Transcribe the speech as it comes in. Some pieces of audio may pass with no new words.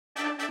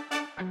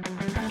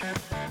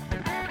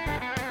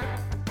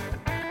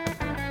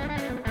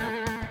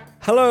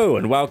Hello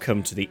and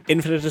welcome to the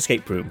Infinite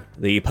Escape Room,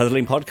 the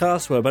puzzling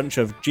podcast where a bunch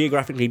of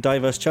geographically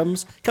diverse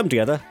chums come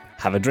together,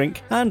 have a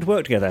drink, and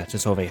work together to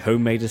solve a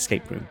homemade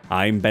escape room.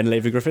 I'm Ben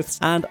Lavery-Griffiths,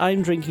 and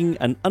I'm drinking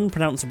an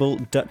unpronounceable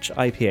Dutch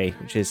IPA,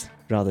 which is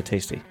rather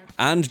tasty.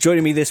 And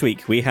joining me this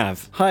week, we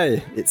have...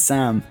 Hi, it's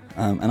Sam,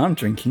 and I'm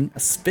drinking a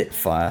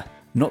Spitfire.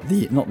 Not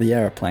the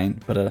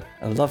aeroplane, but a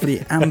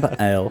lovely amber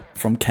ale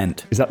from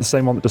Kent. Is that the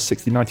same one that does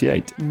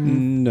 6098?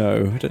 No,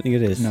 I don't think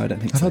it is. No, I don't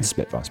think I've so. had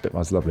Spitfire.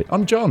 Spitfire's lovely.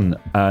 I'm John,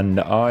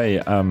 and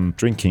I am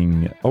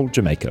drinking Old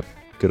Jamaica,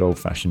 good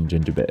old-fashioned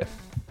ginger beer,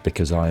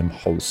 because I am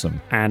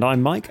wholesome. And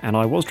I'm Mike, and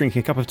I was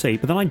drinking a cup of tea,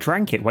 but then I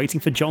drank it waiting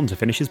for John to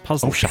finish his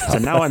puzzle. Oh, shut up. So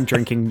now I'm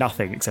drinking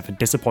nothing except for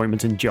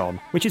disappointment in John,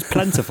 which is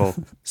plentiful.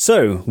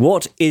 So,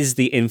 what is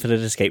the Infinite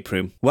Escape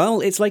Room? Well,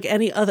 it's like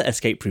any other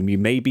escape room you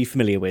may be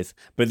familiar with,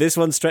 but this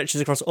one stretches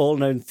across all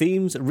known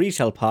themes,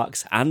 retail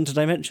parks, and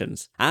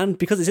dimensions. And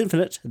because it's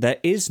infinite, there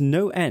is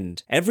no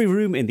end. Every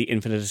room in the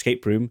Infinite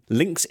Escape Room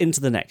links into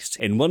the next,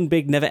 in one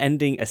big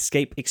never-ending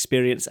escape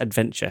experience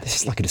adventure.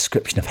 This is like a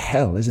description of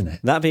hell, isn't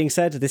it? That being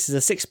said, this is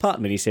a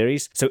 6-part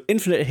miniseries, so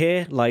infinite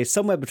here lies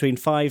somewhere between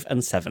 5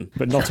 and 7.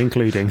 But not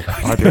including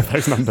either of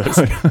those numbers.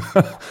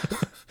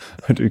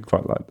 I do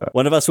quite like that.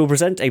 One of us will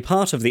present a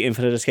part of the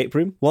Infinite Escape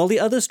Room, while the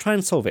others try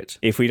and solve it.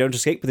 If we don't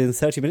escape within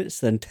 30 minutes,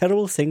 then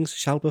terrible things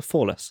shall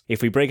befall us.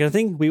 If we break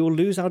anything, we will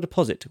lose our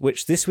deposit,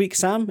 which this week,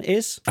 Sam,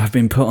 is... I've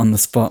been put on the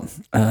spot.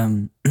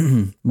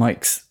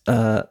 Mike's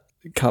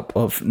cup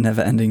of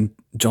never-ending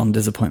John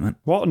disappointment.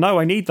 What? No,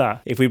 I need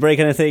that. If we break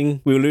anything,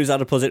 we will lose our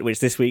deposit,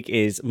 which this week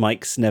is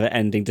Mike's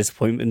never-ending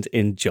disappointment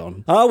in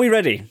John. Are we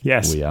ready?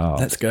 Yes. We are.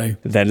 Let's go.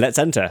 Then let's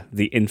enter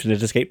the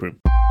Infinite Escape Room.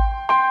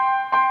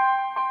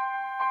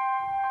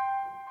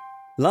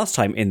 Last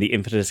time in the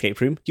Infinite Escape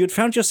Room, you had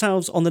found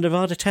yourselves on the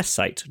Nevada test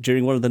site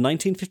during one of the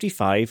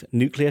 1955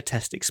 nuclear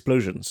test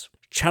explosions.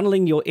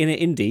 Channeling your inner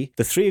indie,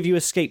 the three of you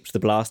escaped the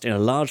blast in a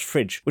large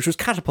fridge, which was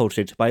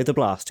catapulted by the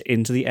blast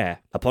into the air.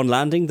 Upon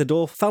landing, the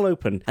door fell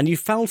open, and you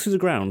fell through the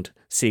ground,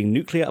 seeing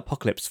nuclear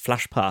apocalypse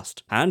flash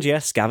past. And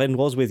yes, Gavin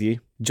was with you.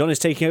 John is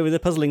taking over the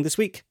puzzling this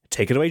week.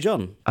 Take it away,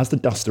 John. As the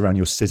dust around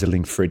your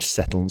sizzling fridge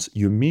settles,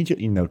 you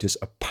immediately notice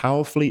a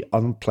powerfully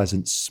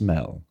unpleasant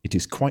smell. It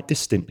is quite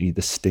distinctly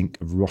the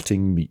stink of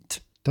rotting meat.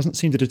 Doesn't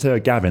seem to deter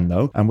Gavin,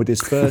 though, and with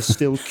his fur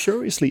still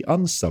curiously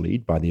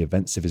unsullied by the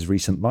events of his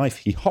recent life,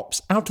 he hops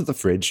out of the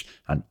fridge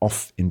and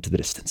off into the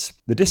distance.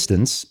 The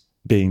distance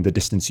being the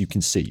distance you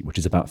can see, which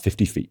is about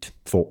 50 feet.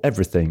 For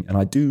everything, and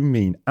I do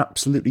mean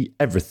absolutely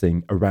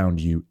everything around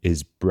you,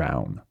 is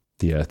brown.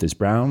 The earth is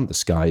brown, the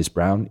sky is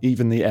brown,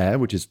 even the air,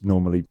 which is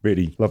normally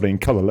really lovely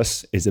and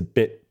colourless, is a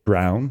bit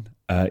brown.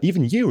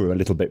 Even you are a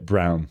little bit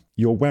brown.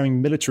 You're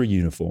wearing military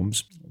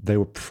uniforms. They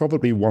were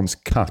probably once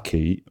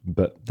khaki,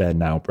 but they're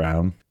now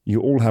brown.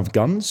 You all have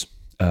guns,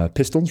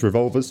 pistols,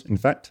 revolvers, in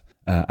fact,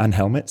 and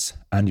helmets,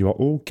 and you are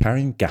all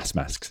carrying gas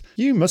masks.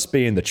 You must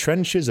be in the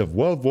trenches of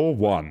World War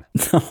I.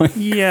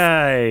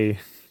 Yay.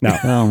 Now,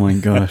 Oh my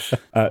gosh.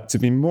 to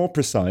be more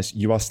precise,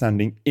 you are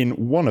standing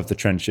in one of the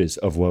trenches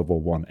of World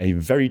War I, a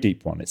very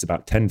deep one. It's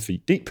about 10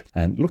 feet deep,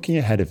 and looking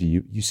ahead of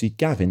you, you see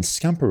Gavin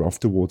scamper off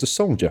towards a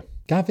soldier.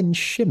 Gavin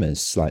shimmers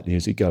slightly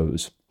as he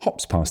goes,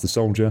 hops past the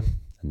soldier,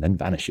 and then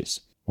vanishes.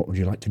 What would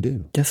you like to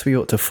do? Guess we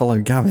ought to follow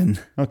Gavin.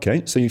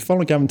 Okay, so you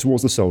follow Gavin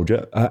towards the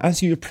soldier.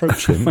 As you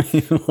approach him,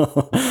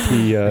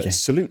 he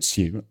salutes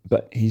you,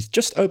 but he's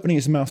just opening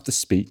his mouth to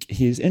speak.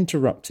 He is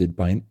interrupted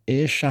by an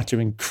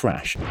ear-shattering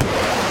crash.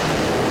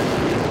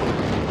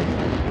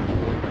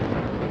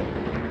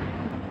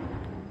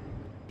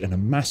 And a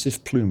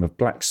massive plume of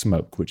black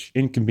smoke, which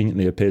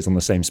inconveniently appears on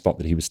the same spot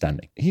that he was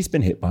standing. He's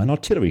been hit by an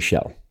artillery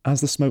shell.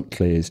 As the smoke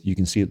clears, you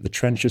can see that the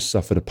trench has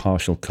suffered a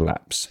partial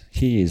collapse.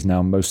 He is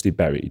now mostly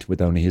buried,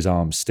 with only his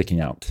arms sticking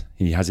out.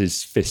 He has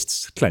his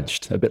fists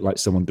clenched, a bit like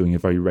someone doing a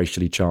very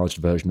racially charged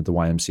version of the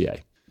YMCA.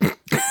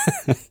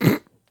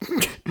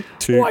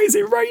 Why is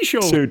it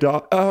racial? Too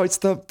dark. Oh, it's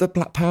the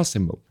black power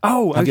symbol.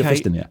 Oh, Have your okay.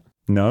 fist in the air.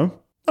 No?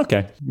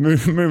 Okay,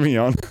 moving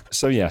on.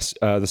 So yes,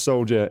 the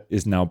soldier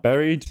is now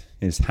buried.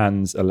 His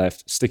hands are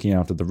left sticking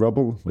out of the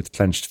rubble with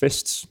clenched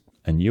fists,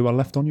 and you are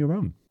left on your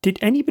own. Did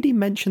anybody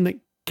mention that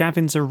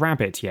Gavin's a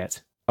rabbit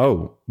yet?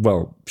 Oh,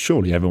 well,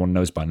 surely everyone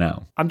knows by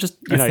now. I'm just,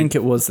 I think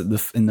it was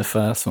in the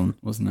first one,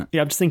 wasn't it?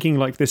 Yeah, I'm just thinking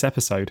like this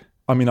episode.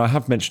 I mean, I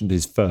have mentioned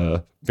his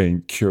fur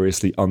being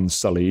curiously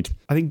unsullied.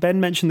 I think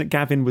Ben mentioned that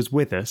Gavin was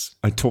with us.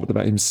 I talked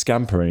about him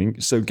scampering,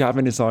 so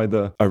Gavin is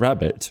either a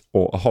rabbit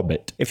or a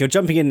hobbit. If you're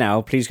jumping in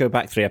now, please go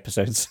back 3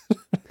 episodes.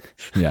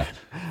 Yeah,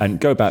 and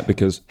go back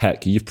because,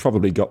 heck, you've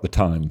probably got the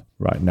time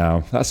right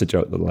now. That's a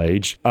joke at the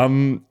age.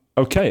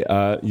 Okay,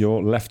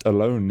 you're left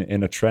alone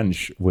in a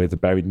trench with a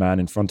buried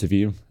man in front of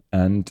you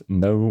and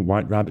no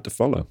white rabbit to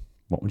follow.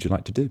 What would you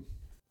like to do?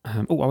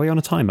 Are we on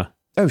a timer?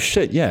 Oh,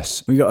 shit,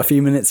 yes. We got a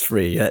few minutes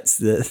free. That's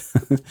the...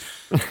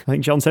 I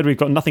think John said we've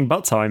got nothing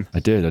but time. I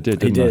did, He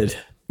didn't I? did.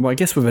 Well, I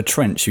guess with a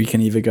trench, we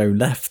can either go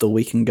left or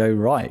we can go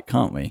right,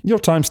 can't we? Your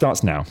time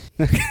starts now.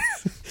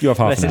 You have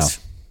half an hour.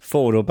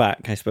 Forward or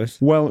back, I suppose.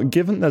 Well,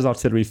 given there's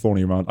artillery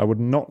falling around, I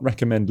would not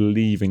recommend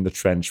leaving the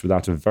trench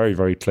without a very,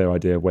 very clear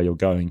idea of where you're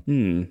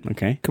going.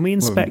 Okay. Can we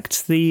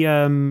inspect the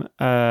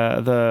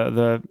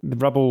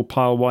rubble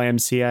pile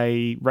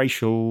YMCA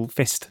racial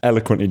fist?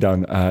 Eloquently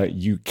done.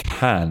 You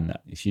can.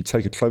 If you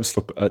take a close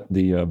look at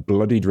the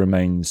bloodied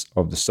remains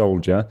of the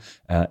soldier,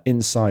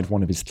 inside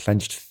one of his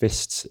clenched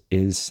fists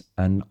is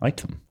an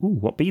item. Ooh,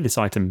 what be this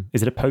item?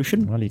 Is it a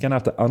potion? Well, you're going to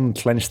have to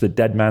unclench the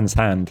dead man's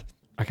hand.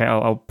 Okay,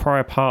 I'll pry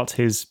apart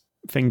his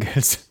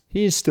fingers.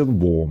 He is still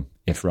warm,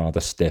 if rather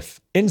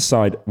stiff.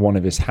 Inside one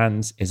of his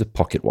hands is a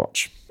pocket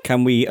watch.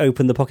 Can we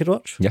open the pocket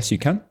watch? Yes, you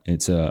can.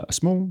 It's a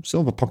small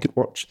silver pocket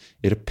watch.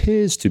 It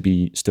appears to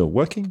be still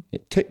working.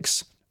 It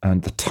ticks.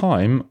 And the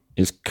time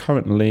is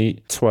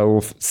currently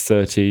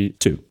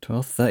 12:32.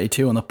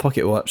 12:32 on the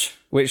pocket watch.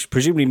 Which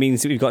presumably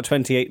means that we've got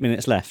 28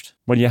 minutes left.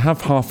 Well, you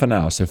have half an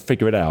hour, so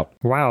figure it out.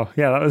 Wow,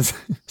 yeah, that was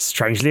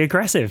strangely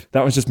aggressive.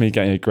 That was just me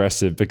getting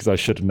aggressive because I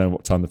should have known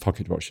what time the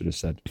pocket watch should have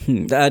said.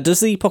 Does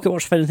the pocket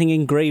watch have anything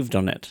engraved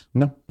on it?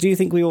 No. Do you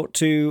think we ought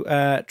to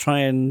try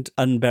and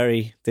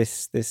unbury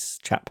this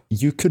chap?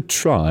 You could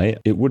try.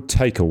 It would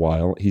take a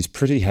while. He's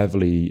pretty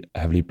heavily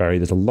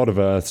buried. There's a lot of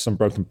earth, some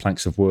broken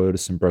planks of wood,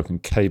 some broken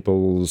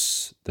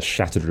cables, the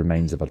shattered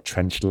remains of a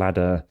trench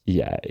ladder.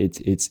 Yeah,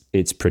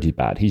 it's pretty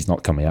bad. He's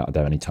not coming out of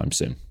there anytime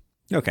soon.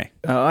 Okay.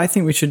 I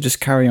think we should just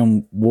carry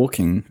on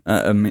walking.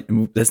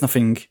 There's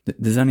nothing.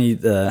 There's only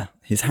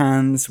his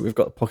hands. We've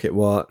got the pocket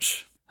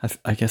watch.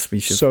 I guess we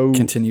should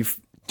continue.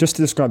 Just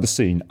to describe the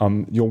scene,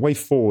 your way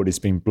forward is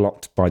being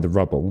blocked by the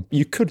rubble.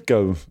 You could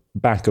go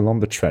back along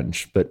the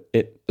trench, but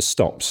it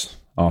stops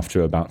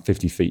after about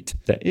 50 feet.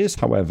 There is,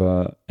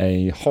 however,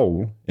 a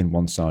hole in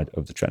one side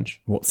of the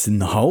trench. What's in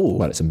the hole?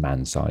 Well, it's a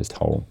man-sized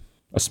hole.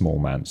 A small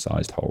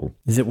man-sized hole.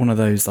 Is it one of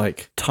those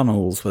like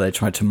tunnels where they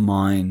try to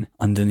mine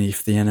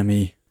underneath the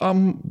enemy?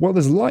 Well,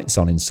 there's lights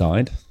on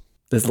inside.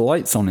 There's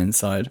lights on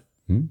inside.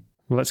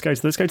 Well, let's go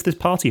to this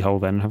party hole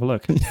then and have a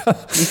look. Maybe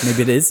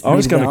it is. I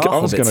was Maybe going there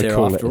are to hobbits call here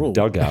it after a all.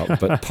 dugout,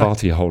 but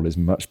party hole is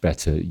much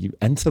better. You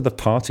enter the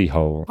party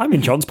hole. I'm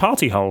in John's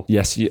party hole.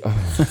 Yes,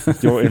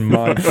 you're in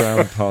my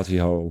brown party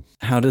hole.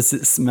 How does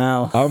it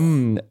smell?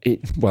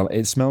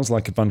 It smells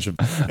like a bunch of.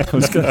 I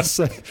was going to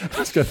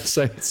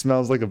say it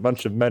smells like a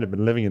bunch of men have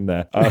been living in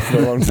there for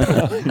a long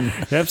time.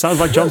 Yep, sounds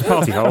like John's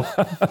party hole.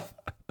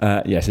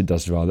 Yes, it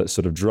does rather. It's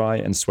sort of dry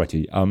and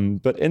sweaty.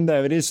 But in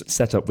there, it is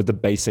set up with the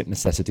basic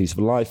necessities of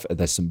life.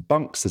 There's some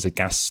bunks, there's a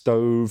gas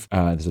stove,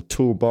 there's a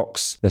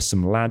toolbox, there's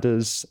some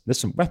ladders, there's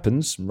some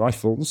weapons,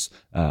 rifles,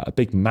 a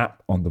big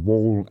map on the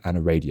wall, and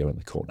a radio in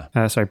the corner.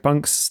 So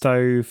bunks,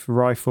 stove,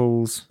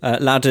 rifles.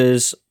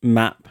 Ladders,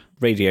 map,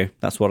 radio.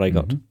 That's what I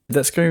got. Mm-hmm.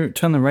 Let's go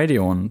turn the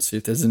radio on and see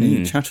if there's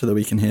any chatter that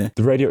we can hear.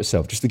 The radio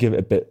itself, just to give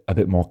it a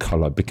bit more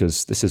colour,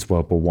 because this is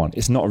World War One.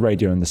 It's not a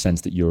radio in the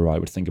sense that you or I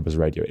would think of as a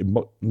radio. It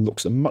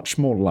looks much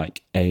more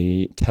like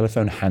a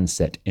telephone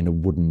handset in a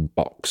wooden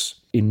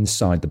box.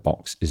 Inside the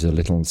box is a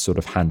little sort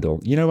of handle.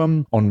 You know,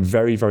 on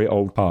very, very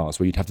old cars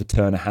where you'd have to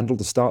turn a handle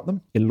to start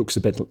them? It looks a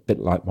bit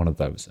like one of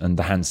those. And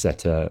the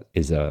handset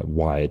is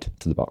wired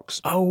to the box.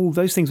 Oh,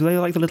 those things, were they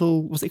like the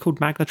little, was it called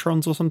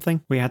magnetrons or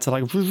something? We had to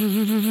like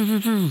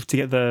to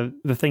get the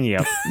thingy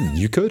up.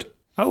 You could.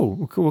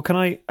 Oh, cool. Can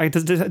I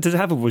does it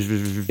have a vush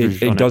vush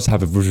vush? It does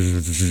have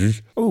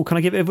a. Oh, can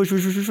I give it a vush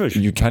vush vush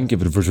vush? You can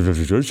give it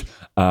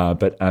a.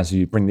 But as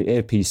you bring the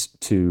earpiece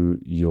to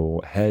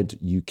your head,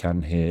 you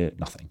can hear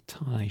nothing.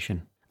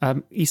 Tarnation.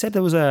 You said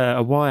there was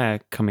a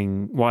wires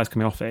coming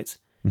off it.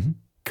 Mm-hmm.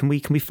 Can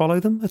we follow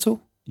them at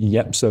all?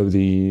 Yep. So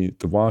the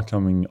wire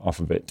coming off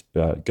of it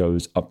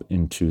goes up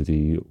into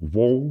the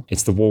wall.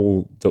 It's the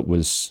wall that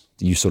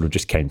you sort of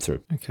just came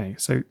through. Okay.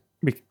 So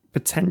we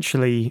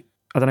potentially,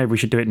 I don't know if we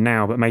should do it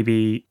now, but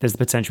maybe there's the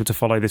potential to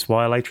follow this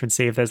wire later and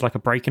see if there's like a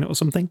break in it or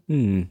something.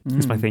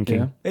 That's my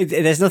thinking. Yeah.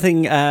 There's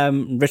nothing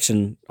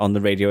written on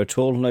the radio at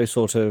all? No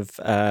sort of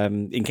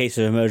in case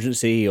of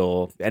emergency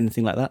or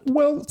anything like that?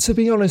 Well, to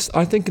be honest,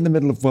 I think in the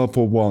middle of World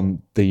War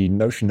One, the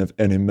notion of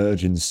an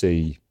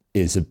emergency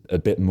is a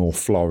bit more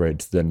florid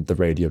than the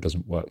radio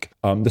doesn't work.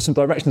 There's some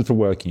directions for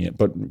working it,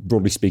 but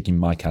broadly speaking,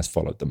 Mike has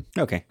followed them.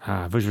 Okay.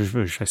 Vush, vush,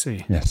 vush, I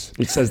see. Yes.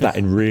 It says that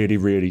in really,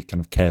 really kind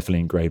of carefully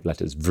engraved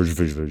letters. Vush,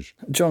 vush, vush.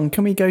 John,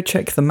 can we go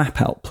check the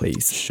map out,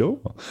 please? Sure.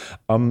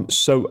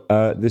 So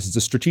this is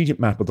a strategic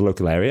map of the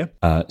local area.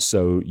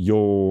 So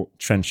your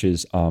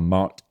trenches are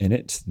marked in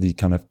it. The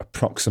kind of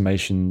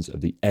approximations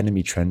of the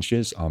enemy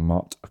trenches are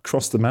marked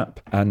across the map.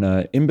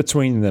 And in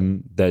between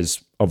them,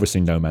 there's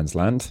obviously no man's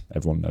land.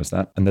 Everyone knows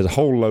that. And there's a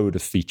whole load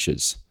of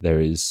features. There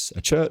is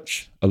a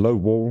church, a low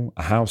wall,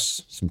 a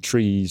house, some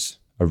trees,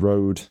 a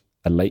road,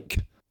 a lake,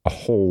 a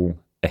hall,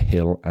 a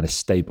hill, and a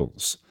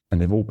stables. And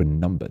they've all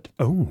been numbered.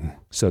 Oh.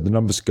 So the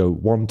numbers go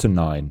 1 to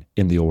 9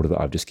 in the order that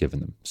I've just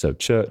given them. So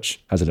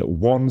church has a little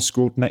 1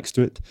 scrawled next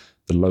to it.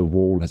 The low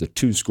wall has a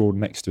 2 scrawled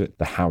next to it.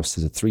 The house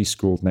has a 3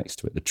 scrawled next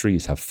to it. The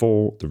trees have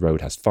 4. The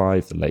road has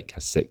 5. The lake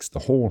has 6. The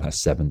hall has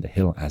 7. The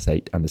hill has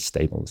 8. And the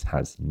stables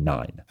has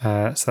 9.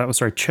 So that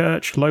was,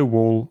 church, low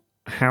wall,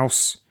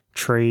 house,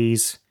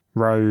 trees,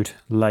 road,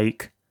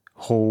 lake,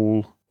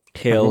 hall.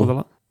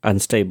 Hill,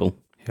 unstable.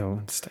 Hill,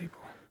 unstable.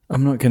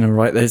 I'm not going to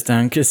write those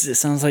down because it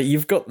sounds like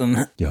you've got them.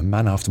 You're a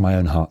man after my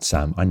own heart,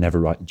 Sam. I never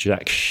write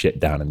jack shit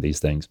down in these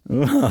things.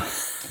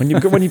 when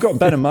you've got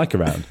Ben and Mike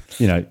around,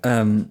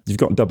 you've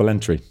got double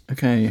entry.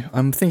 Okay,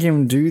 I'm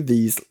thinking, do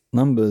these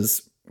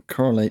numbers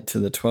correlate to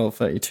the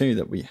 1232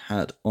 that we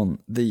had on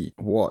the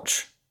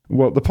watch?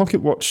 Well, the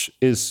pocket watch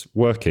is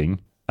working,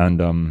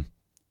 and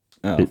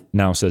it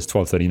now says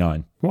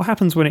 12:39. What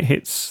happens when it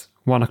hits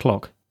 1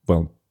 o'clock?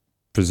 Well,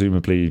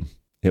 presumably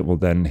it will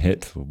then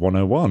hit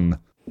 101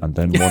 and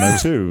then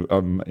 102,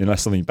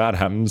 unless something bad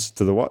happens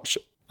to the watch.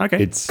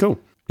 Okay, cool.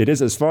 It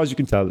is, as far as you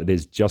can tell, it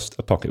is just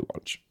a pocket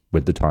watch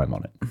with the time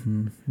on it.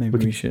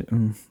 Maybe we should.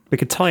 We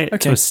could tie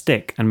it to a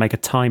stick and make a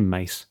time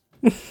mace.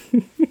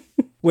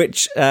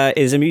 Which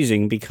is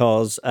amusing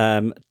because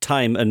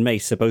time and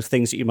mace are both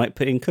things that you might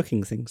put in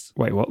cooking things.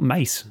 Wait, what?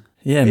 Mace?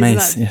 Yeah,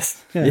 mace,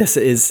 yes. Yeah. Yes,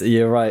 it is.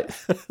 You're right.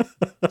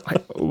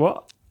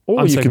 What?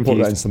 Or you can put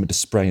that in something to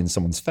spray in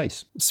someone's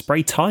face.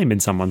 Spray time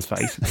in someone's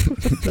face?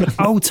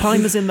 Oh,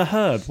 time is in the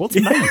herb. What's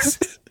mace?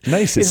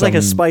 Mace is It's like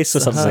a spice or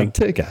something.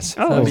 Tear gas.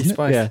 Oh,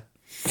 spice. Yeah.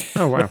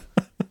 Oh, wow.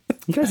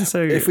 You guys are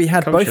so If we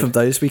had cultured. both of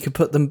those, we could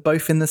put them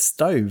both in the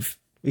stove.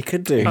 We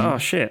could do. Oh,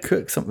 shit.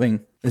 Cook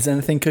something. Is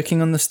anything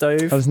cooking on the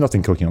stove? There's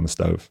nothing cooking on the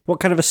stove. What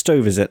kind of a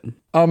stove is it?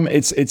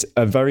 It's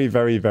a very,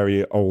 very,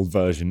 very old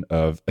version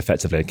of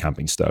effectively a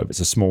camping stove. It's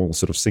a small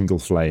sort of single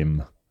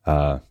flame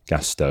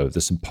gas stove.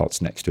 There's some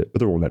pots next to it, but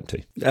they're all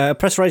empty.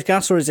 Pressurized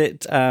gas, or is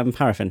it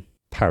paraffin?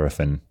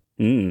 Paraffin.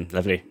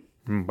 Lovely.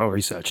 Well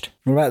researched.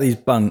 What about these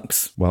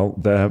bunks? Well,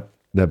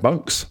 they're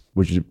bunks.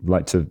 Would you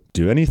like to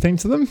do anything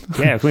to them?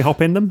 Yeah, can we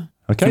hop in them?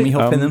 Okay. Can we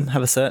hop in them,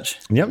 have a search?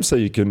 Yep, so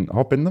you can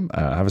hop in them,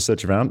 have a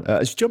search around.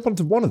 As you jump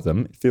onto one of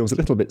them, it feels a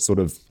little bit sort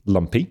of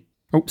lumpy.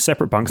 Oh,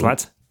 separate bunks,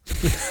 lads.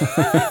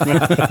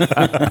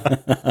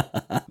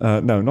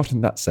 No, not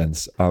in that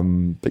sense.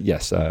 But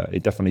yes,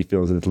 it definitely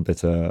feels a little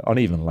bit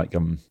uneven, like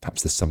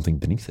perhaps there's something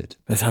beneath it.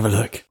 Let's have a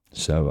look.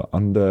 So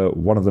under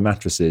one of the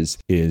mattresses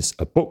is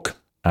a book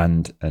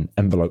and an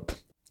envelope.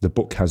 The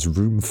book has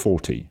room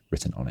 40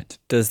 written on it.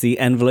 Does the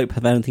envelope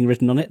have anything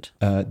written on it?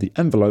 The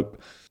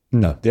envelope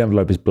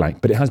is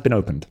blank, but it has been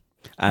opened.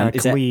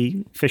 Can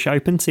we fish it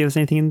open, see if there's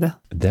anything in there?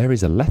 There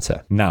is a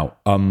letter. Now,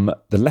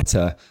 the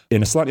letter,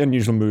 in a slightly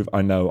unusual move,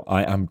 I know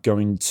I am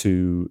going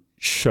to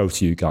show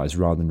to you guys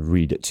rather than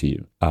read it to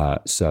you.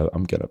 So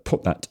I'm going to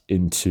put that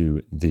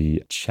into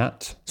the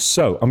chat.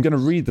 So I'm going to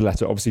read the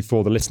letter, obviously,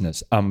 for the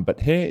listeners.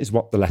 But here is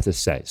what the letter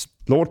says.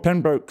 Lord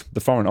Pembroke,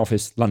 the Foreign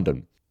Office,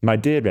 London. My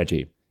dear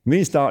Reggie, in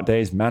these dark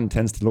days, man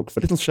tends to look for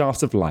little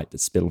shafts of light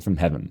that spill from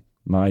heaven.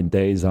 My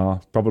days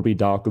are probably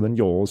darker than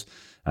yours,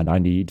 and I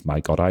need, my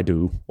God I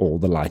do, all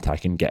the light I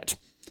can get.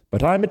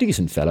 But I am a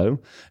decent fellow,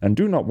 and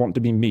do not want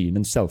to be mean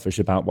and selfish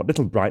about what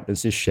little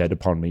brightness is shed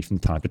upon me from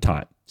time to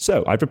time.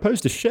 So I propose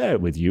to share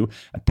with you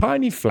a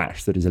tiny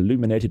flash that has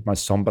illuminated my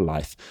sombre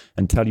life,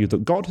 and tell you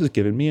that God has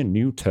given me a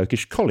new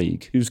Turkish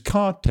colleague, whose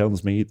card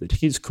tells me that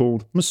he is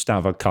called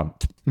Mustapha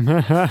Kunt.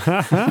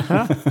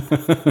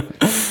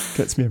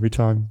 Gets me every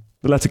time.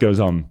 The letter goes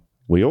on.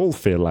 We all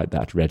feel like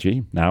that,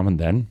 Reggie, now and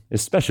then,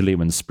 especially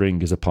when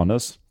spring is upon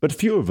us, but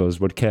few of us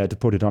would care to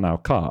put it on our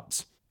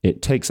cards.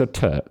 It takes a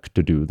Turk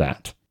to do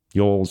that.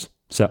 Yours,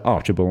 Sir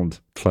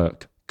Archibald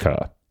Clerk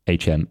Kerr,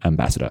 HM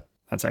Ambassador.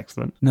 That's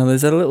excellent. Now,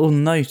 there's a little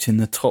note in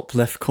the top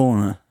left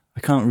corner.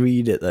 I can't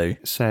read it, though.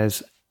 It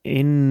says,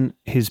 in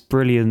his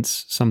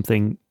brilliance,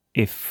 something,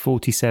 if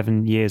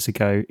 47 years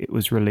ago it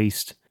was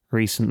released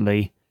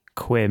recently,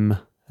 Quim,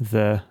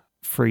 the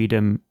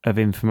freedom of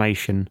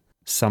information,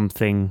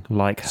 something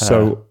like her.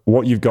 So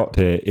what you've got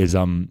here is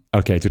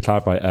okay, to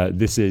clarify,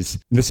 this is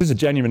a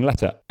genuine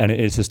letter, and it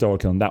is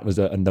historical, and that was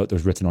a note that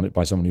was written on it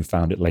by someone who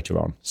found it later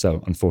on.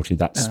 So unfortunately,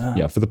 that's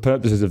for the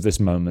purposes of this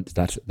moment,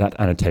 that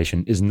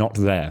annotation is not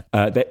there.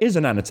 There is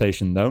an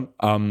annotation though,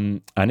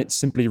 and it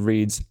simply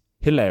reads,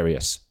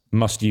 hilarious.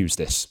 Must use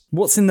this.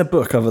 What's in the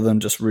book other than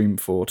just Room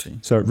 40?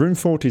 So Room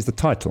 40 is the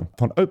title.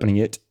 Upon opening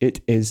it,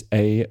 it is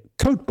a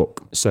code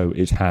book. So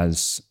it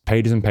has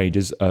pages and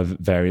pages of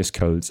various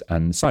codes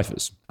and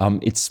ciphers.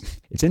 It's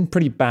in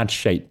pretty bad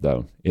shape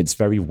though. It's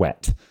very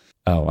wet.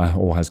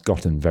 Or has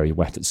gotten very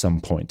wet at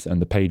some point,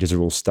 and the pages are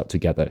all stuck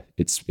together.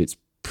 It's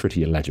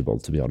pretty illegible,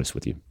 to be honest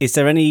with you. Is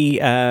there any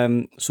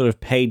sort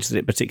of page that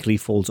it particularly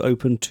falls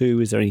open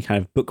to? Is there any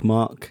kind of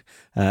bookmark?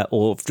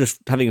 Or just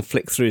having a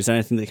flick through, is there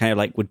anything that kind of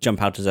like would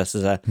jump out as us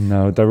as a...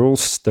 No, they're all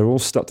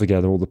stuck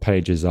together. All the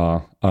pages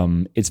are.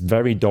 It's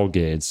very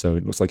dog-eared, so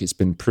it looks like it's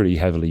been pretty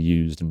heavily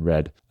used and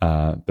read.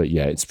 But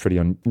yeah, it's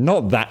pretty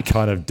not that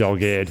kind of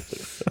dog-eared.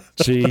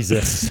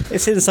 Jesus.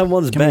 It's in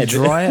someone's Can bed. we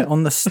dry it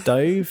on the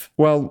stove?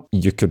 Well,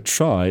 you could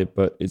try,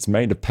 but it's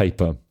made of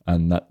paper,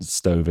 and that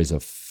stove is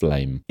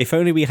aflame. If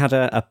only we had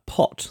a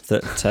pot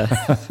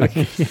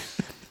that...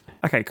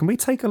 Okay, can we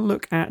take a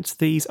look at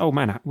these? Oh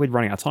man, we're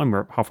running out of time.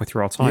 We're halfway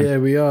through our time. Yeah,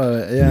 we are.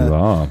 Yeah. You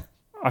are.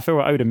 I feel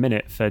we're owed a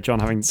minute for John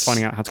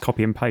finding out how to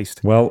copy and paste.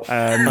 Well,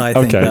 I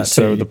think okay, that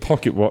so too. the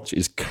pocket watch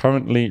is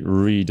currently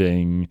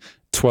reading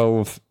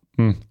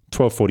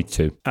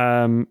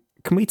 12:42.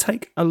 can we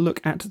take a look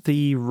at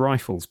the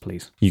rifles,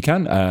 please? You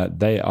can.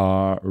 They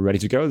are ready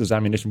to go. There's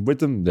ammunition with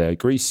them. They're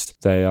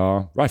greased. They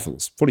are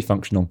rifles, fully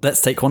functional.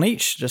 Let's take one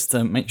each, just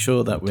to make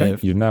sure that we're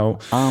You've now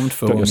armed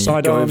for got when your we go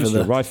over sidearms, the...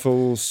 your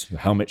rifles, your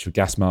helmets, your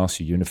gas masks,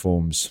 your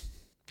uniforms.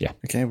 Yeah.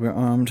 Okay, we're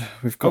armed.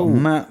 We've got a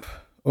map.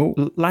 Oh,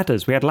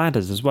 Ladders. We had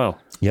ladders as well.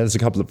 Yeah, there's a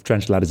couple of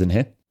trench ladders in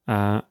here.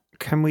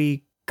 Can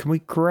we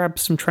grab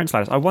some trench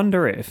ladders? I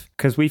wonder if,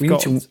 because we need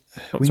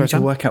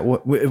to work out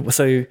what...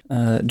 So,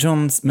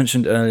 John's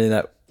mentioned earlier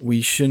that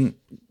we shouldn't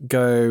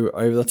go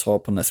over the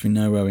top unless we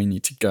know where we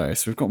need to go.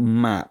 So we've got a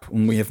map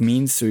and we have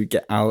means to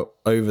get out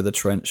over the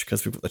trench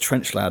because we've got the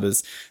trench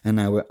ladders and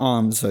now we're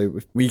armed. So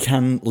we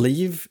can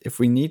leave if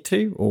we need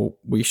to, or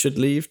we should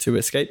leave to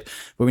escape,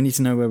 but we need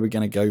to know where we're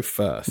going to go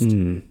first.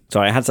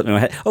 Sorry, I had something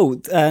in my head.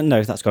 Oh,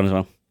 no, that's gone as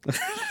well.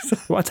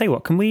 Well, I tell you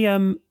what, can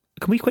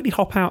we quickly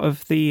hop out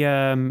of the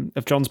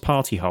of John's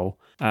party hole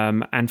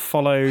and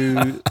follow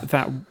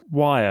that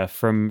wire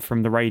from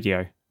the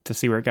radio to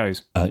see where it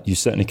goes? You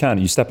certainly can.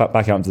 You step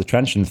back out into the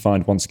trench and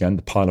find once again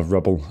the pile of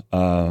rubble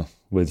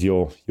with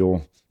your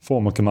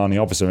former commanding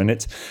officer in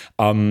it.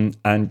 And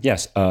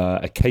yes,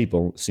 a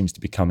cable seems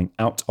to be coming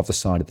out of the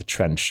side of the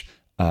trench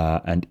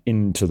and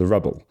into the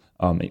rubble.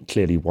 It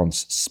clearly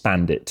once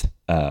spanned it,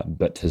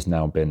 but has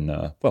now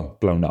been,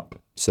 blown up.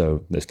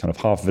 So there's kind of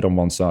half of it on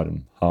one side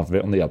and half of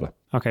it on the other.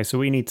 Okay, so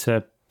we need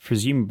to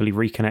presumably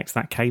reconnect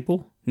that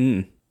cable.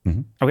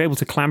 Mm-hmm. Are we able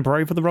to clamber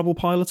over the rubble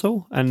pile at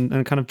all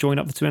and kind of join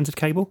up the two ends of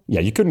cable? Yeah,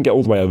 you couldn't get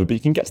all the way over, but you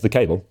can get to the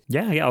cable.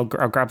 Yeah, I'll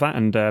grab that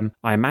and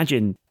I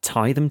imagine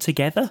tie them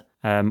together,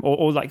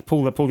 or like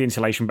pull the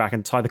insulation back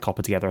and tie the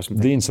copper together or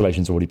something. The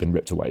insulation's already been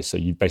ripped away, so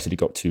you've basically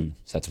got two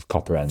sets of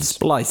copper ends.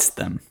 Splice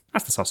them.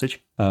 That's the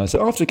sausage.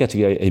 So after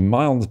getting a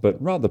mild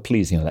but rather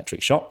pleasing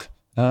electric shock,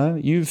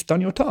 you've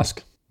done your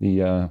task.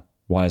 The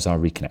wires are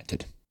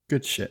reconnected.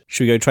 Good shit.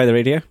 Should we go try the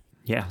radio?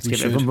 Yeah, let's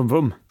give it a boom, boom,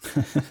 boom.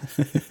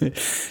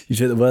 You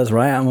took the words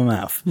right out of my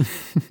mouth.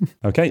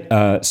 Okay,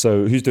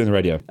 so who's doing the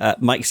radio?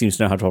 Mike seems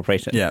to know how to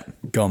operate it. Yeah,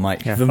 go on,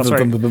 Mike. Yeah. Vroom, Oh, vroom,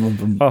 sorry. vroom, vroom, vroom,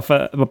 vroom. Oh,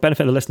 for the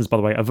benefit of the listeners, by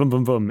the way, a boom,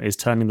 boom, boom is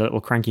turning the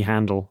little cranky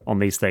handle on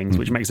these things,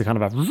 which makes a kind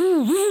of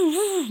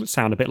a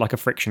sound a bit like a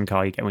friction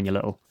car you get when you're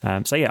little.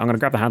 So yeah, I'm going to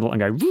grab the handle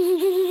and go...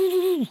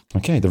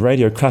 Okay, the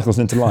radio crackles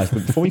into life,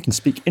 but before you can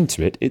speak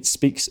into it, it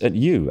speaks at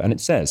you, and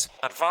it says,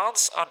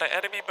 Advance under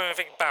enemy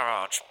moving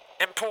barrage.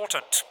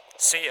 Important.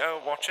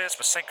 CO watches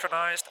were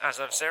synchronized as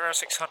of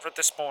 0600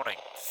 this morning.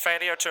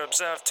 Failure to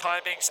observe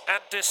timings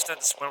and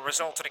distance will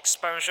result in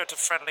exposure to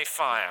friendly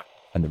fire.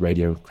 and the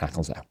radio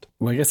crackles out.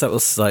 Well, I guess that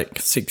was like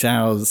 6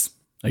 hours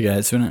ago,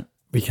 isn't it?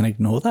 We can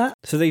ignore that.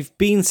 So they've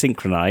been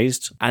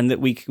synchronized, and that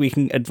we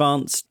can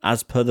advance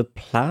as per the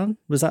plan.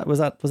 Was that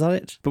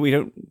it? But we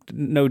don't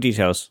know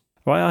details.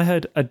 Right, I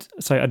heard.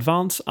 So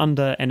advance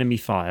under enemy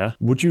fire.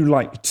 Would you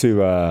like to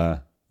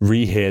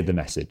rehear the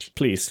message?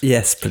 Please.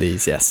 Yes,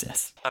 please.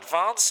 Yes.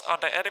 Advance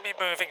under enemy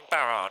moving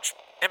barrage.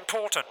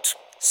 Important.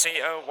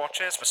 CO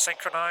watches were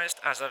synchronized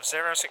as of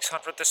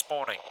 0600 this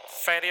morning.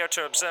 Failure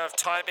to observe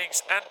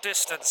timings and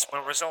distance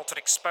will result in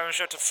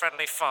exposure to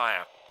friendly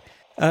fire.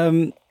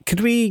 Could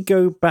we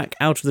go back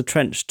out of the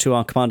trench to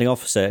our commanding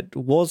officer?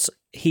 Was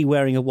he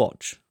wearing a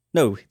watch?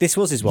 No, this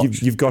was his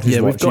watch. You've got his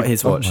Yeah, watch. we've got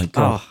his watch. Oh my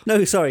God.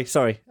 No, sorry.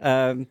 So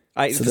For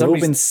they've some all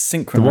reason- been The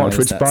synchronized. watch,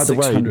 which at by the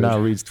way 600. now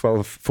reads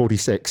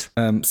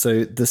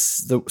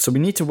 12:46. So we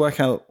need to work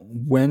out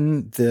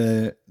when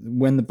the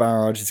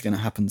barrage is going to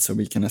happen so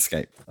we can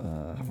escape.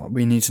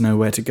 We need to know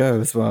where to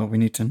go as well. We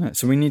need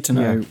to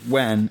know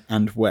when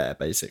and where,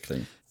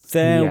 basically.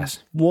 There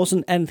Yes.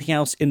 wasn't anything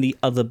else in the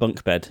other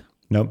bunk bed.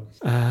 Nope.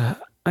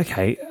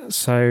 Okay,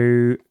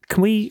 so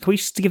can we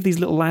just give these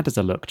little ladders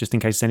a look, just in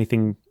case there's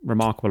anything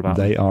remarkable about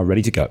them? They are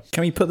ready to go.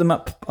 Can we put them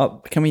up?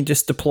 Can we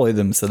just deploy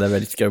them so they're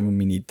ready to go when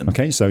we need them?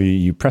 Okay, so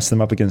you press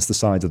them up against the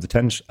sides of the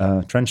trench,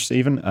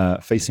 Stephen,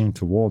 facing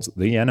towards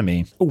the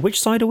enemy. Oh, which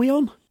side are we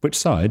on? Which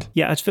side?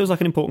 Yeah, it feels like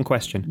an important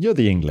question. You're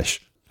the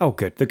English. Oh,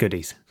 good, the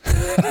goodies.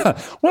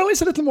 Well,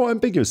 it's a little more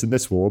ambiguous in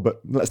this war,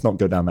 but let's not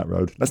go down that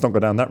road. Let's not go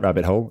down that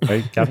rabbit hole,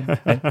 eh, Gavin?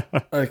 Eh?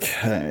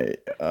 Okay.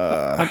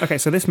 Okay,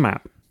 so this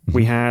map,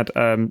 we had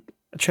a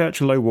church,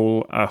 a low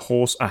wall, a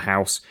horse, a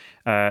house,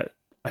 a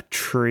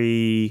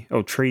tree,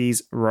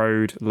 trees,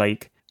 road,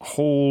 lake,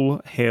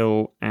 hall,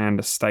 hill, and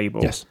a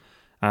stable. Yes.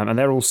 And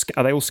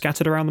are they all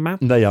scattered around the map?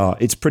 They are.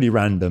 It's pretty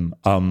random.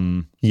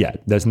 Yeah,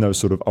 there's no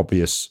sort of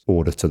obvious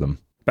order to them.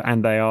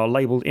 And they are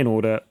labelled in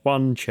order: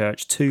 1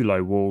 church, 2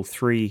 low wall,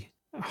 3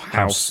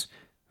 house,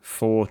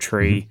 4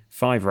 tree,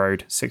 5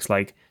 road, 6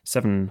 lake,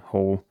 7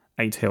 hall,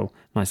 8 hill.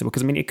 Nice.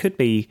 Because, I mean, it could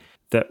be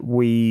that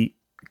we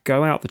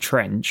go out the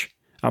trench,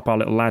 up our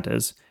little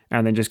ladders,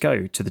 and then just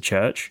go to the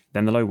church,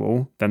 then the low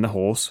wall, then the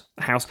horse,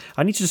 house.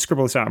 I need to just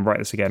scribble this out and write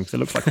this again because it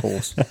looks like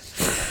horse.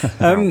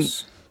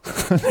 House.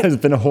 There's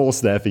been a horse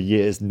there for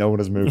years. No one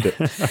has moved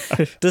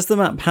it. Does the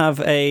map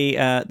have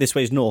a this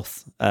way's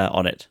north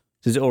on it?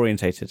 Is it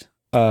orientated?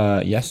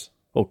 Yes.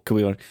 Or can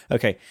we?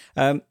 Okay.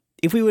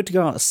 If we were to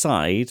go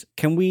outside,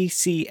 can we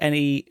see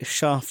any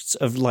shafts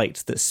of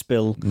light that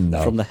spill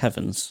from the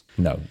heavens?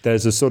 No,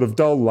 there's a sort of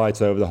dull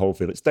light over the whole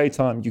field. It's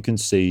daytime, you can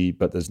see,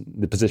 but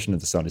the position of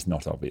the sun is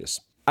not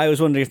obvious. I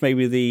was wondering if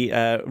maybe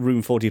the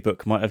Room 40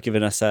 book might have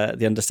given us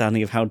the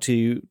understanding of how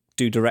to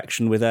do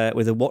direction with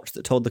a watch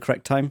that told the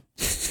correct time.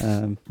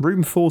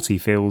 Room 40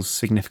 feels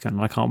significant,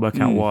 and I can't work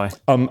out why.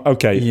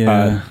 Okay,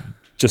 Yeah.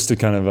 just to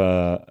kind of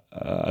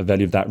a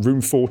value of that,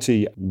 Room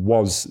 40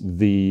 was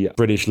the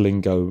British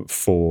lingo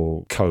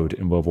for code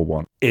in World War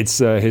One. It's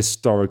a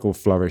historical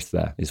flourish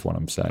there, is what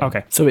I'm saying.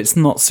 Okay. So it's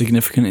not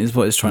significant, is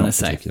what it's trying Not to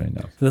say. particularly,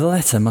 no. The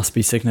letter must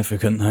be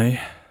significant, though.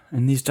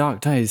 In these dark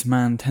days,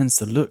 man tends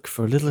to look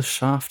for a little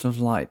shaft of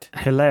light.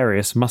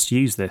 Hilarious. Must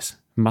use this.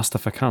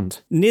 Mustapha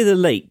Kunt. Near the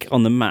lake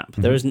on the map,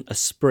 there isn't a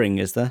spring,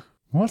 is there?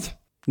 What?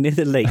 Near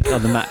the lake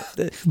on the map.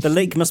 The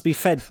lake must be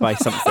fed by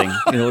something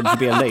in order to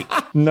be a lake.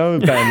 No,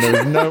 Ben,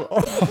 there's no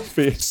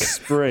obvious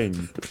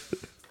spring.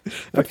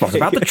 What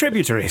about the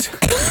tributaries?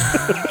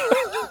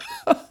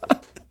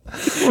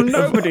 Will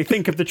nobody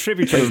think of the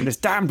tributaries in this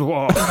damned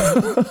war?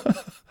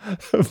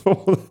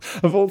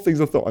 Of all things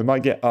I thought I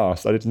might get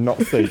asked, I did not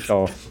think,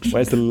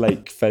 where's the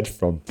lake fed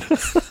from?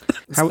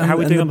 How are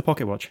we doing on the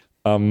pocket watch?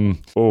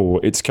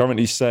 It's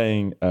currently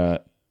saying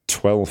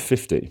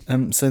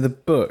 12:50. So the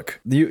book,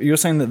 you're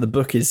saying that the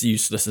book is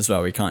useless as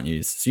well, we can't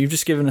use. So you've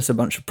just given us a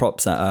bunch of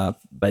props that are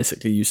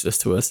basically useless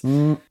to us.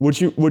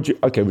 Would you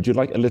like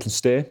a little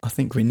steer? I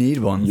think we need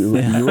one. You're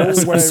all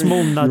A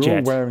small you're all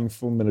nugget. wearing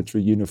full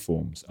military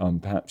uniforms.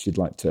 Perhaps you'd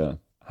like to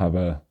have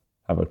a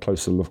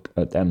closer look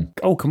at them.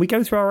 Oh, can we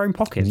go through our own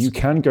pockets? You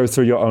can go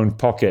through your own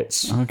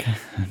pockets. Okay.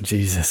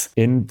 Jesus.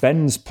 In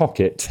Ben's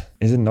pocket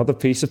is another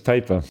piece of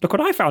paper. Look what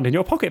I found in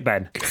your pocket,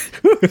 Ben.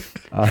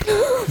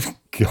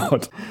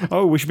 God.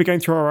 Oh, we should be going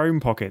through our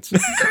own pockets.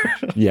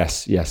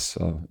 Yes.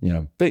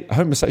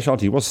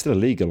 Homosexuality was still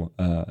illegal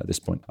at this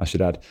point, I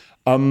should add.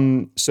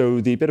 So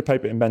the bit of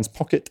paper in Ben's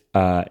pocket,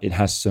 it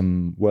has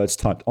some words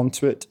typed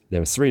onto it.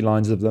 There are 3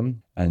 lines of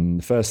them. And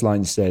the first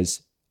line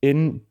says,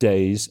 in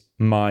days,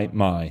 my.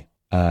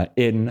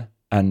 In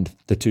and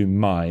the 2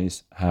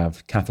 my's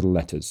have capital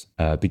letters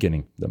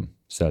beginning them.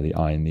 So the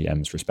I and the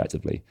M's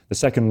respectively. The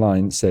second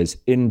line says,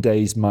 in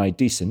days, my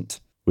decent,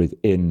 with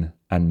in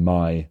and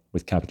my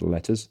with capital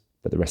letters,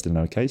 but the rest in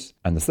lowercase.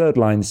 And the third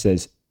line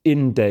says,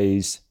 in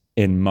days,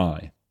 in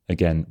my,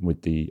 again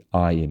with the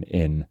I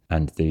in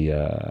and the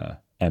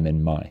M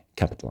in my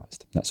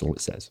capitalized. That's all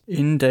it says.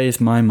 In days,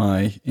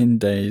 my. In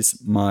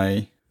days,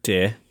 my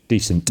Dear.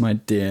 Decent. my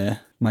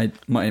dear. My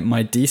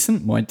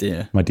decent? My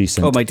dear. My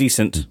decent. Oh, my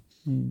decent.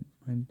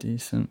 My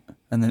decent.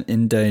 And then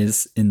in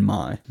days, in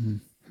my.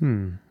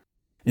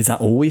 Is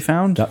that all we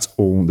found? That's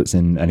all that's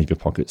in any of your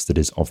pockets that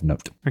is of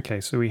note. Okay,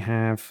 so we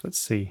have, let's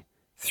see,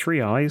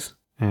 3 I's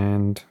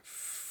and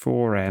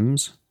 4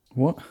 M's.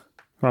 What?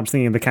 Well, I'm just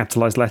thinking of the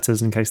capitalised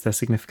letters in case they're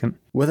significant.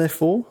 Were there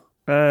 4?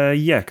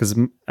 Yeah, because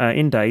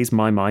in days,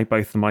 my,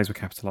 both the my's were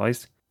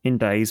capitalised. In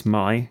days,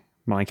 my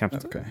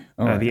capital. Okay.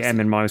 All right. The M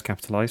in my was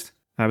capitalised.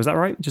 Was that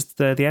right? Just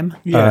the M?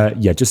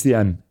 Yeah, just the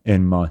M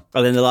in my.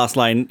 And then the last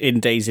line, in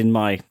days, in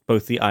my,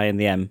 both the I and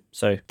the M.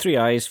 So 3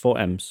 I's, 4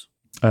 M's.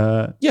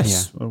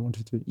 Yes. I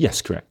wanted to.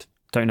 Yes, correct.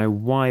 Don't know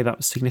why that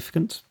was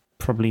significant.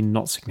 Probably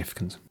not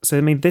significant. So,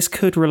 I mean, this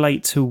could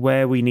relate to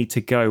where we need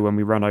to go when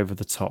we run over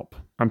the top.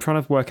 I'm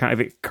trying to work out if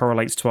it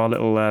correlates to our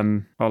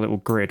little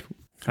grid,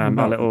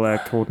 our little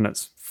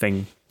coordinates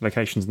thing,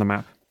 locations on the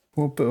map.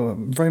 Well, but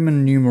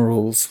Roman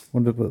numerals.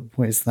 What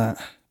is that?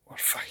 What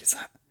the fuck is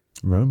that?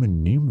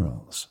 Roman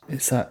numerals.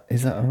 Is that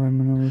a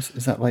Roman numerals?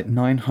 Is that like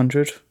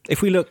 900?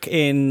 If we look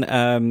in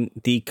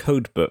the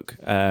code book,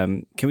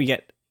 can we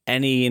get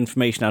any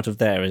information out of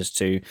there as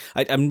to...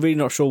 I'm really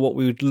not sure what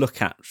we would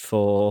look at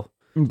for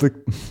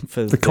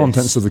The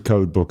contents of the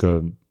code book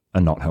are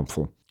not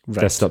helpful.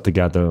 Right. They're stuck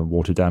together,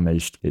 water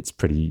damaged. It's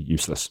pretty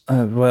useless.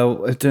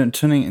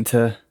 Turning it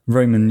into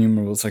Roman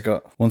numerals, I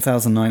got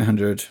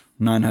 1,900,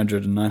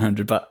 900, and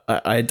 900, but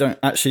I don't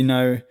actually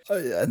know.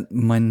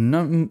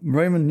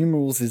 Roman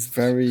numerals is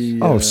very...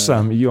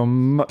 Sam, you're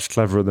much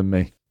cleverer than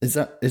me. Is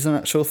an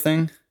actual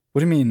thing? What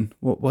do you mean?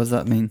 What does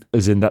that mean?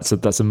 As in, that's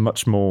a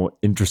much more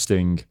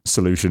interesting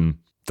solution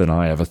than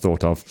I ever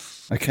thought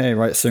of. Okay,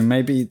 right. So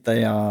maybe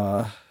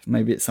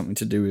it's something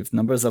to do with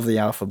numbers of the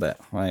alphabet,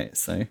 right?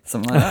 So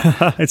something like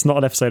that. It's not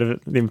an episode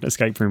of The Infinite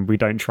Escape Room. We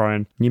don't try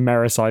and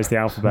numericize the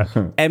alphabet.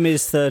 M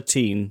is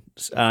 13.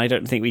 I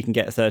don't think we can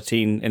get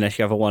 13 unless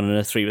you have a 1 and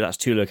a 3, but that's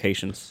 2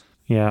 locations.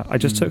 Yeah, I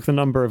just took the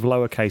number of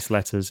lowercase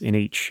letters in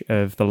each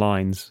of the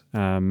lines,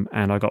 and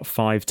I got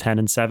 5, 10,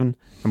 and 7,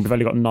 and we've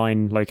only got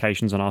 9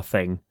 locations on our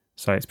thing,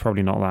 so it's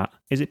probably not that.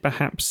 Is it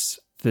perhaps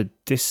the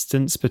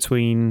distance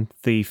between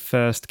the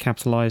first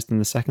capitalized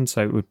and the second?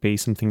 So it would be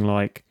something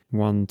like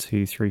 1,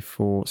 2, 3,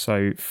 4.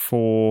 So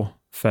 4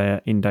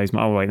 for in days.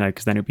 Oh, wait, no,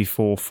 because then it would be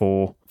 4,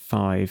 4,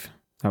 5.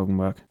 That wouldn't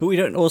work. But we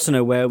don't also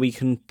know where we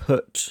can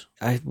put...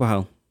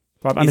 Well,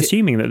 I'm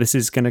assuming that this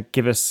is going to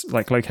give us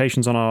like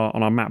locations on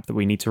our map that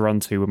we need to run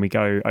to when we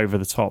go over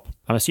the top.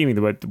 I'm assuming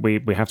that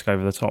we have to go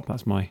over the top.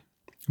 That's my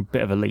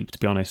bit of a leap, to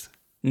be honest.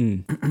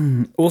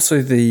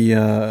 Also,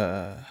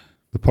 the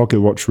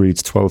pocket watch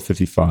reads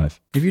 12:55.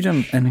 have you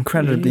done an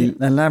incredibly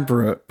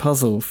elaborate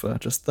puzzle for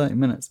just 30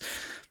 minutes?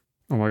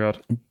 Oh my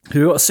god.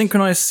 We've got a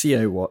synchronized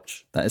CO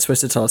watch that is supposed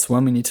to tell us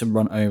when we need to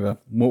run over,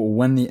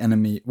 when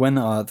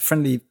the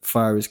friendly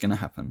fire is going to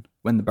happen,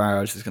 when the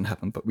barrage is going to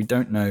happen, but we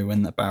don't know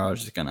when the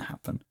barrage is going to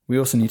happen. We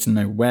also need to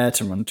know where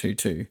to run to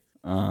too.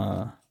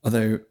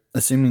 Although,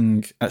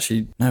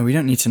 no, we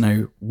don't need to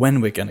know when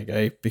we're going to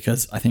go,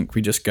 because I think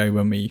we just go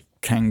when we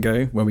can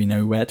go, where we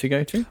know where to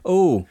go to.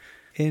 Oh,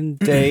 in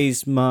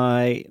days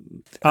my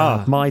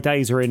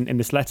days are in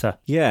this letter.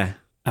 Yeah.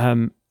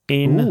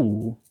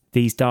 In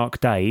these dark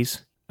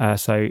days.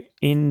 So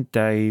in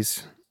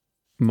days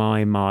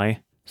my.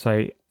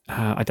 So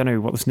I don't know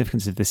what the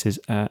significance of this is.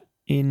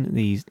 In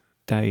these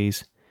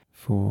days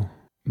for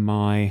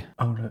my.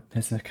 Oh look,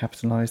 there's a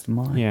capitalized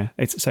my. Yeah.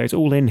 It's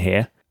all in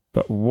here.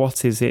 But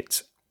what is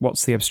it?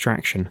 What's the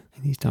abstraction?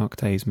 In these dark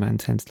days, man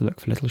tends to look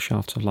for little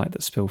shafts of light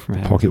that spill from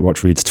heaven. Pocket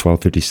watch reads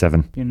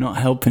 12:57. You're not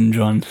helping,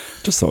 John.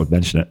 Just thought I'd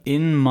mention it.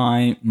 In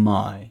my.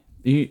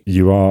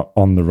 You are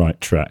on the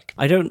right track.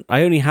 I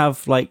only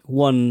have like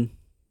one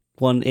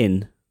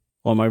in,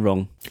 or am I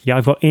wrong? Yeah,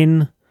 I've got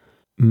in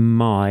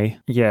my.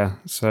 Yeah,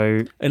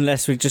 so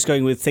unless we're just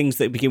going with things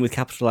that begin with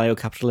capital I or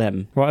capital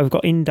M. Well, I've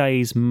got in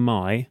days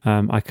my.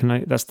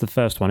 That's the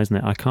first one, isn't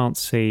it? I can't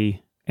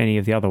see any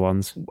of the other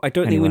ones. I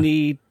don't think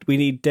we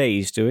need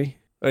days, do we?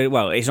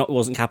 Well, it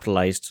wasn't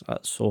capitalised.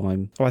 That's all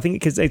I'm. Well, I think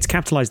because it's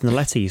capitalised in the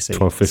letter, you see.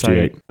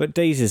 12:58. But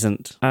days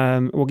isn't.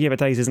 Well, yeah, but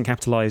days isn't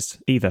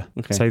capitalised either.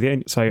 Okay. So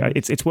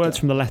it's words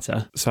from the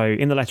letter. So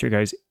in the letter it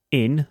goes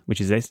in, which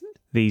is this.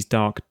 These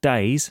dark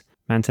days,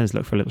 man tends to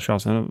look for a little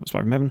shafts from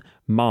heaven.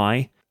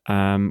 My,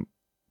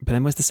 but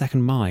then where's the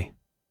second my?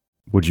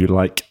 Would you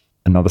like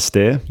another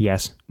steer?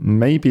 Yes.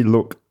 Maybe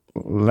look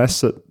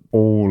less at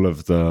all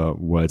of the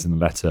words in the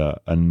letter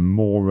and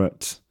more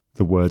at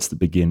the words that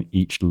begin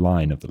each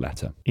line of the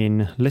letter.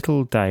 In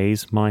little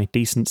days, my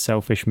decent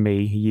selfish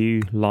me,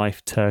 you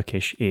life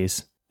Turkish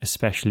is,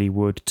 especially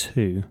would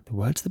too. The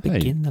words that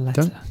begin the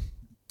letter.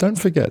 Don't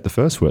forget the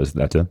first words of the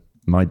letter.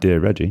 My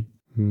dear Reggie.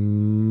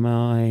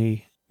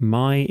 My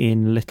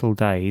in little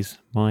days,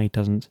 my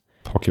doesn't.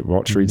 Pocket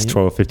watch reads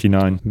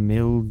 12:59.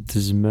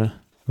 Mildsma.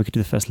 We could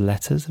do the first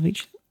letters of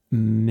each.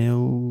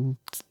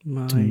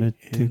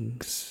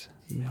 Mildmatics.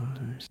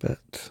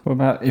 But what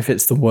about if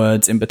it's the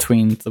words in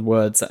between the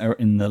words that are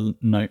in the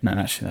note? No,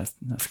 actually,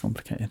 that's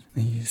complicated.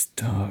 These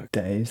dark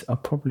days are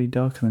probably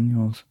darker than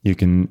yours. You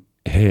can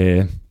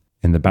hear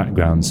in the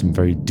background some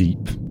very deep,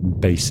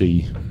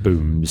 bassy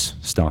booms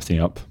starting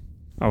up.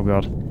 Oh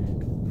God.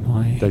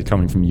 They're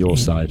coming from your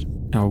side.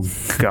 Oh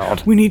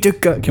God. We need to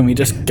go. Can we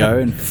just go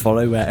and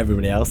follow where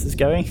everybody else is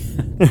going?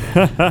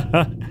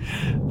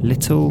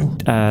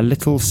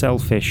 Little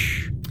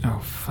selfish. Oh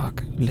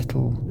fuck.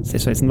 Little.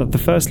 So it's not the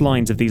first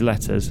lines of these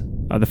letters.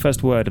 The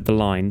first word of the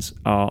lines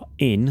are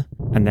in,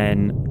 and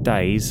then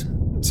days.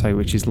 So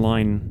which is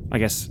line, I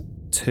guess,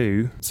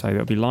 2. So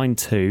that'll be line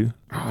 2.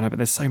 Oh no, but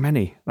there's so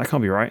many. That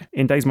can't be right.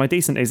 In days my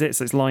decent is it?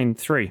 So it's line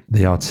 3.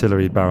 The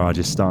artillery barrage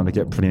is starting to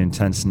get pretty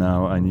intense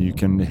now, and you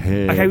can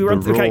hear the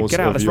roars get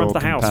out. Let's run to the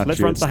house. Let's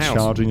run to the house.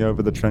 Charging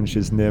over the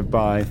trenches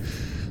nearby.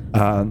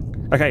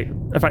 Okay,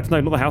 in fact,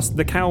 no, not the house.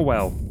 The cow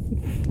well.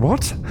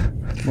 What?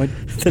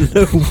 The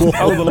low wall.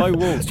 Oh, the low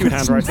wall. Stupid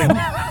handwriting.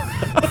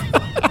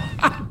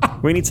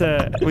 We need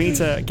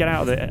to get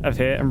out of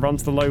here and run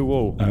to the low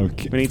wall.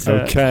 Okay. We need to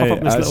hop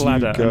up this little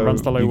ladder and run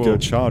to the low wall. You go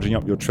charging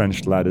up your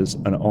trenched ladders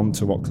and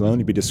onto what can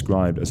only be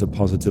described as a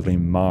positively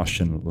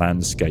Martian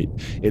landscape.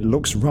 It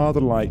looks rather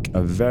like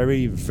a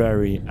very,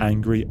 very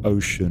angry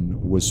ocean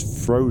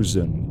was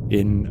frozen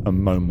in a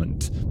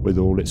moment with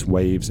all its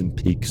waves and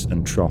peaks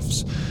and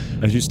troughs.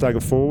 As you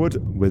stagger forward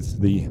with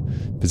the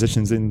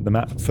positions in the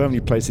map firmly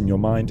placed in your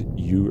mind,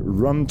 you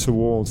run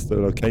towards the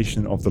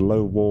location of the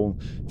low wall,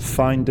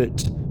 find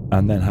it,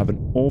 and then have an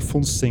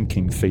awful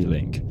sinking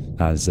feeling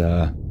as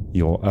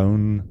your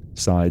own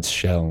side's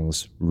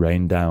shells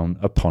rain down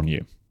upon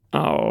you.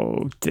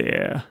 Oh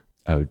dear.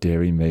 Oh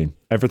dearie me.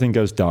 Everything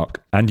goes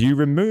dark, and you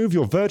remove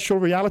your virtual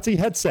reality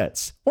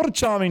headsets. What a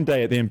charming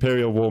day at the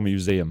Imperial War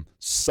Museum.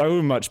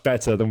 So much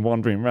better than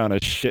wandering around a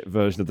shit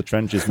version of the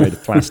trenches made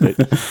of plastic.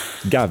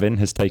 Gavin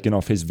has taken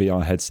off his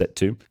VR headset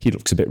too. He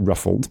looks a bit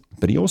ruffled,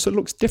 but he also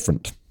looks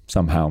different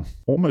somehow,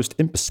 almost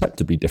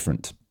imperceptibly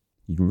different.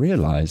 You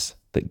realise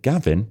that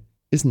Gavin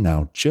is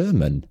now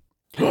German.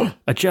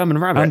 A German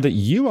rabbit. And that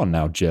you are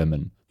now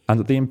German. And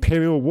that the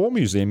Imperial War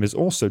Museum is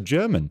also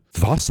German.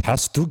 Was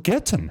hast du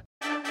getan?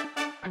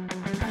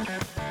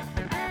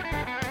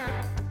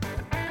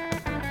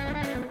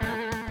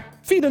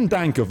 Vielen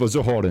Dank fürs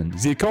Zuhören.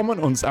 Sie können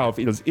uns auf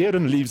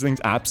Ihren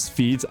Lieblings-Apps,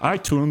 Feeds,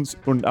 iTunes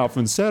und auf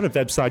unserer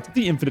Website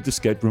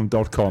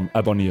theinfiniteescaperoom.com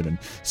abonnieren.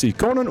 Sie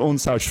können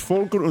uns auch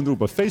folgen und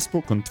über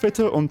Facebook und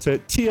Twitter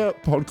unter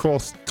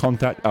Tier-Podcast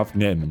Kontakt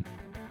aufnehmen.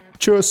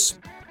 Tschüss.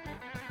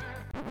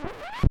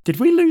 Did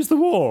we lose the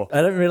war?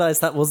 I didn't realise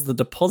that was the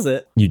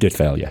deposit. You did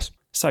fail, yes.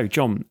 So,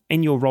 John,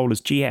 in your role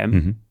as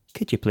GM,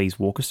 could you please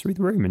walk us through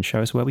the room and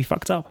show us where we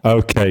fucked up?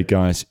 Okay,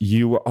 guys,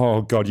 you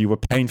were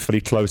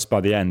painfully close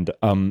by the end.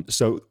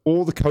 So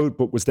all the code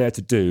book was there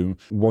to do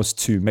was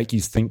to make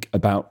you think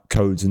about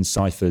codes and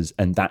ciphers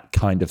and that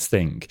kind of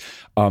thing.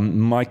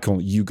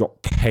 Michael, you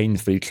got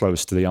painfully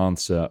close to the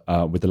answer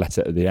with the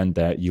letter at the end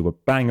there. You were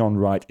bang on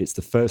right. It's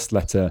the first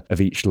letter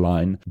of each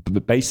line,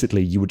 but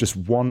basically you were just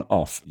one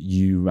off.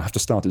 You have to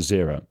start at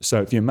 0.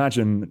 So if you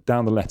imagine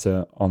down the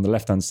letter on the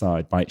left-hand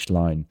side by each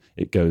line,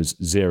 it goes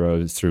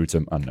 0 through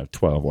to,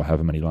 12 or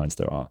however many lines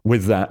there are.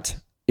 With that,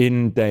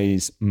 in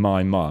days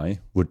my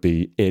would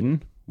be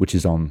in, which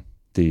is on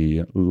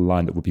the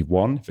line that would be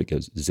 1 if it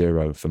goes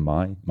 0 for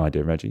my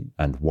dear Reggie,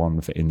 and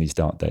 1 for in these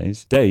dark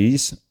days.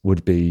 Days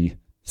would be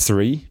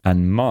 3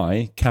 and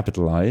my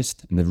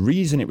capitalized. And the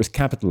reason it was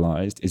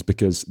capitalized is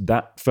because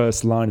that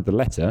first line of the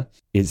letter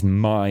is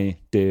my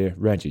dear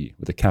Reggie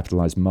with a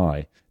capitalized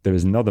my. There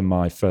is another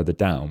my further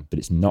down, but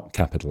it's not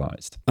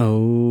capitalized.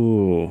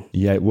 Oh.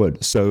 Yeah, it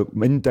would. So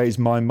in days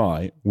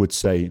my would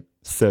say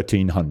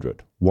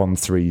 1300,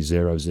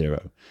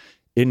 1300.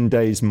 In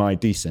days my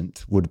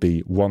decent would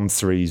be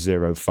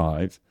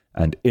 1305.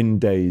 And in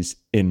days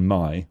in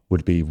my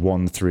would be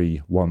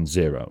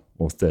 1310 or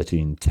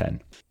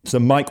 1310. So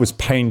Mike was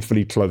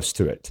painfully close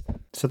to it.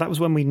 So that was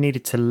when we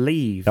needed to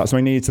leave. That's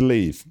when we needed to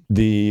leave.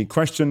 The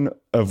question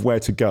of where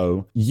to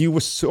go, you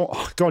were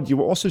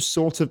also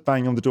sort of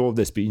banging on the door of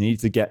this, but you needed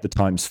to get the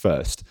times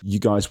first. You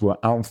guys were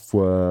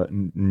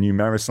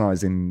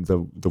numericizing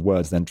the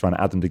words, then trying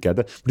to add them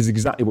together, which is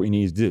exactly what you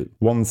need to do.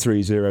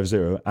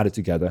 1300 added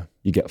together,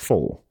 you get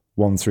 4.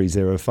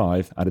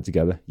 1305 added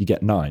together, you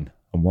get 9.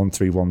 And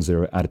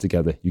 1310 added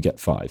together, you get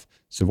 5.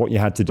 So what you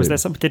had to do... Was there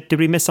something? Did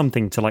we miss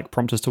something to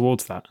prompt us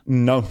towards that?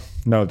 No,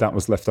 that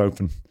was left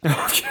open.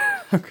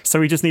 So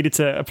we just needed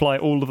to apply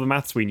all of the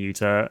maths we knew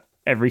to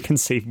every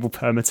conceivable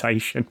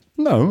permutation.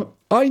 No,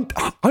 I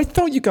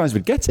thought you guys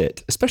would get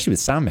it, especially with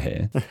Sam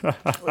here.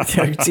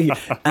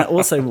 And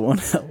also,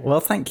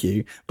 well, thank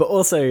you. But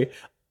also,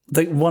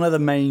 one of the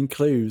main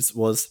clues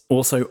was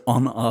also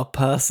on our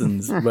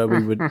persons, where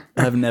we would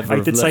have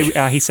never.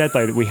 He said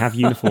though that we have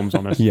uniforms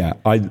on us. Yeah,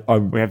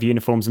 we have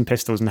uniforms and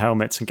pistols and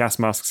helmets and gas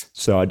masks.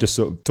 So I just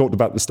sort of talked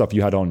about the stuff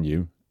you had on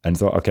you and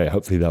thought, okay,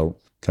 hopefully they'll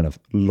kind of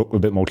look a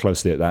bit more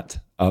closely at that.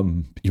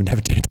 You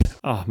never did.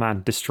 Oh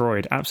man,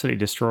 destroyed, absolutely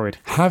destroyed.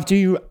 Have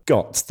you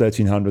got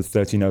 1300,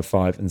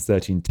 1305, and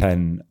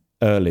 1310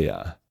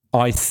 earlier?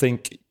 I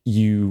think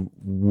you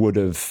would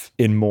have,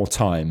 in more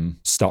time,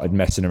 started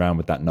messing around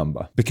with that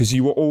number because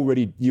you were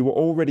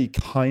already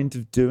kind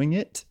of doing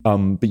it,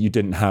 but you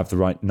didn't have the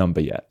right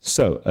number yet.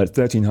 So at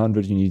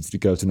 1300, you needed to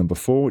go to number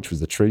 4, which was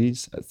the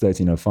trees. At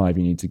 1305,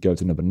 you needed to go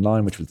to number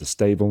 9, which was the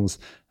stables.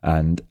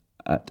 And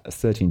at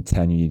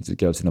 1310, you needed to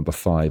go to number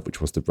 5,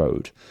 which was the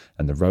road.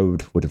 And the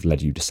road would have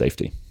led you to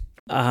safety.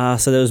 So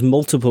there was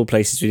multiple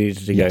places you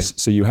needed to go. Yes,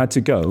 so you had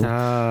to go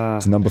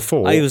to number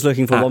 4. I was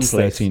looking for at one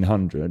place.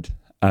 1300.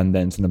 And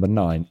then to number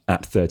 9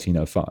 at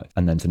 1305,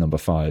 and then to number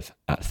 5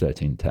 at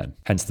 1310.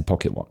 Hence the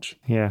pocket watch.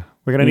 Yeah,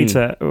 we're going to need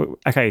to.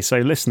 Okay, so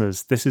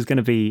listeners, this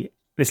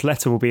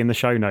letter will be in the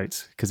show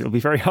notes because it will be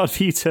very hard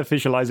for you to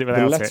visualize it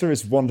without it. The letter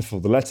is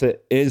wonderful. The letter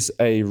is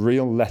a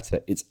real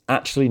letter. It's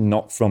actually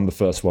not from the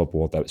First World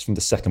War, though. It's from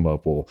the Second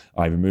World War.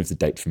 I removed the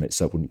date from it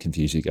so it wouldn't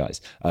confuse you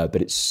guys.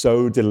 But it's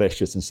so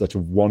delicious and such a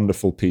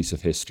wonderful piece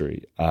of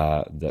history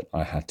that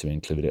I had to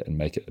include it and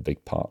make it a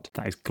big part.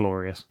 That is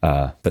glorious.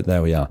 But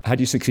there we are.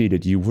 Had you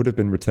succeeded, you would have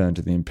been returned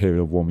to the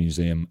Imperial War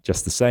Museum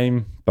just the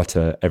same, but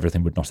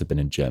everything would not have been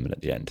in German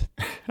at the end.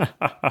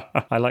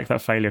 I like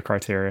that failure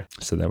criteria.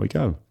 So there we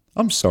go.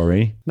 I'm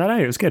sorry. No,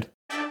 it was good.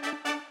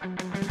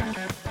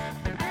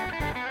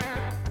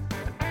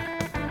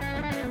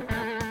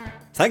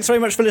 Thanks very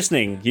much for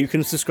listening. You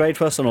can subscribe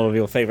to us on all of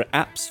your favourite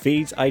apps,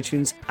 feeds,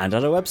 iTunes, and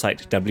at our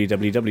website,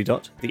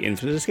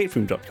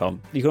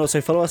 www.theinfiniteescaperoom.com. You can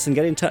also follow us and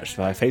get in touch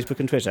via Facebook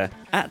and Twitter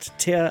at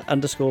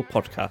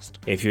 @tier_podcast.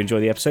 If you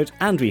enjoyed the episode,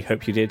 and we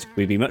hope you did,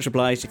 we'd be much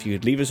obliged if you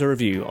could leave us a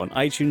review on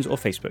iTunes or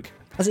Facebook,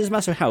 as it's a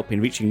massive help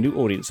in reaching new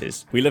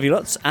audiences. We love you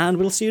lots, and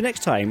we'll see you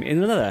next time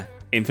in another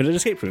Infinite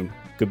Escape Room.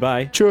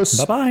 Goodbye.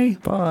 Cheers. Bye-bye.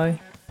 Bye.